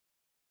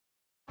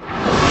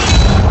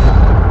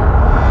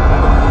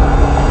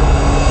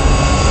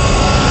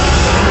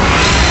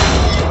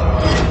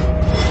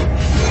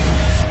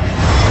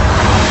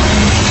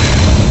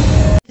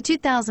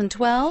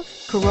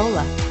2012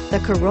 Corolla. The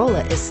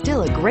Corolla is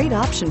still a great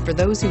option for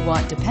those who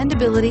want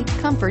dependability,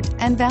 comfort,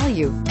 and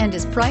value, and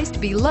is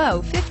priced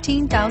below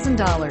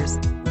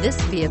 $15,000.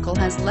 This vehicle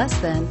has less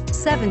than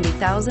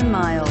 70,000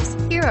 miles.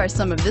 Here are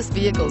some of this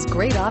vehicle's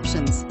great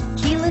options: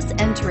 keyless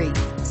entry,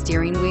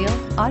 steering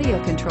wheel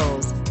audio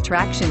controls,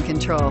 traction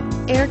control,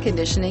 air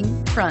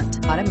conditioning,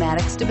 front,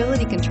 automatic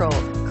stability control,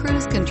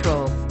 cruise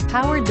control,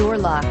 power door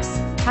locks,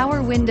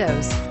 power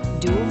windows,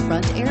 dual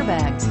front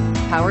airbags,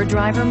 power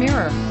driver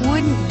mirror.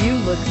 Wouldn't you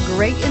look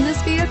great in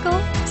this vehicle?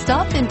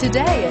 Stop in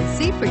today and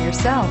see for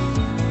yourself.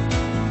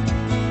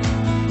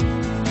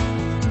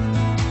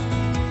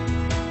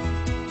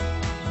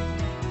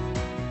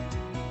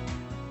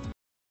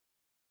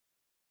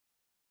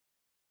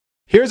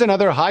 Here's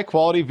another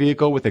high-quality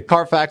vehicle with a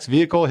Carfax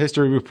Vehicle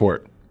History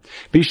Report.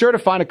 Be sure to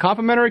find a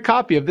complimentary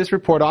copy of this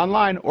report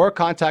online or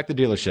contact the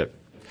dealership.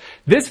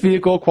 This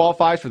vehicle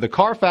qualifies for the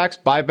Carfax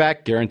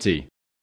Buyback Guarantee.